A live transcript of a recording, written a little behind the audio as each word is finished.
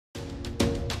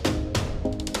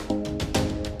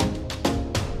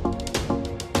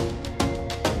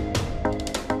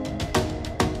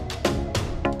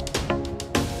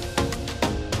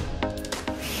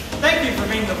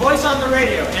voice on the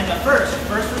radio, and the first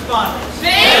responders.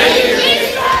 Thank you,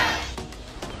 dispatch!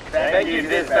 Thank you,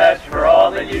 dispatch, for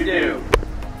all that you do.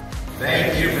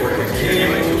 Thank you for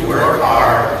continuing to work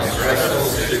hard in stressful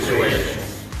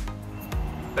situations.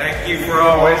 Thank you for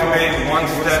always being one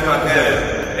step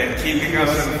ahead and keeping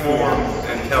us informed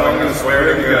and telling us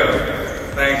where to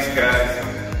go. Thanks, guys.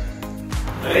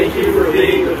 Thank you for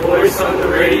being the voice on the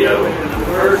radio and the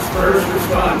first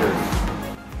responders.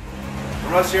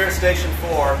 From us here at Station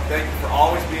 4, thank you for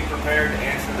always being prepared to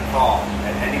answer the call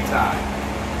at any time.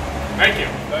 Thank you.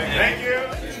 Thank you.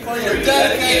 For your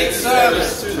dedicated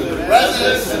service to the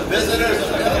residents and visitors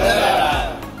of Hilton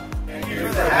Island. Thank you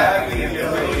for having the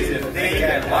ability to think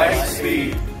at light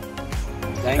speed.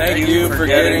 Thank you for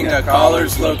getting a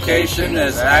caller's location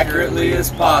as accurately as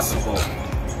possible.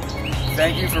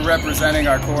 Thank you for representing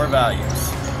our core values: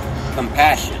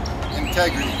 Compassion,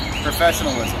 integrity,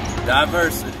 professionalism,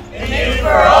 diversity. Thank you for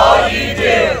all you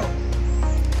do.